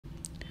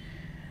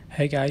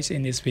Hey guys,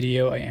 in this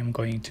video I am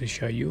going to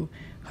show you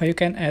how you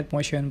can add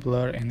motion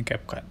blur in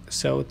CapCut.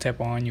 So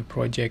tap on your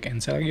project and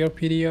select your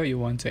video you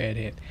want to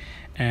edit,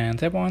 and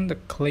tap on the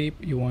clip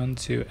you want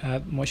to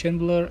add motion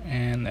blur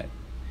and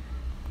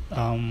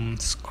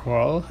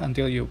scroll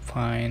until you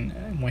find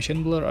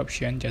motion blur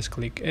option. Just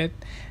click it,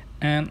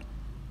 and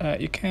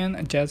you can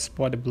adjust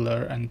for the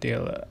blur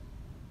until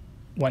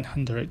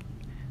 100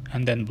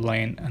 and then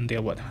blend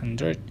until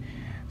 100.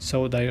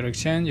 So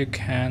direction you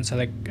can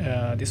select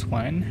this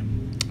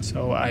one,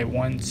 so I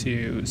want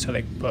to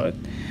select both,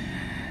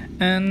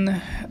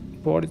 and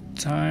for the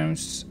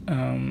times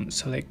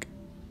select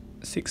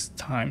 6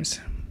 times.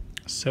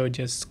 So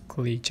just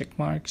click check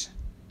marks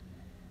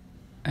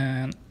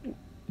and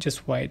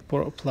just wait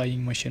for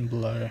applying motion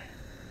blur.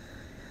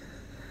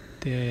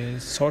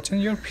 Shorten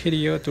your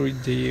video to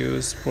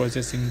reduce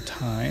processing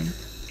time.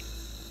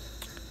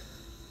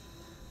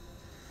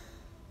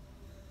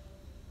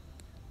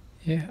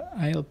 Yeah,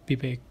 I'll be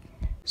back.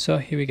 So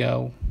here we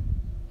go.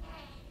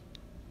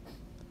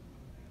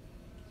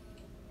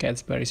 Okay,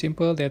 it's very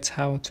simple. That's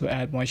how to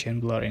add motion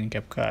blur in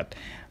CapCut.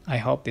 I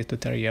hope this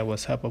tutorial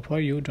was helpful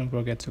for you. Don't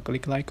forget to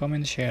click like,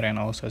 comment, share, and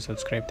also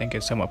subscribe. Thank you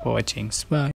so much for watching. Bye.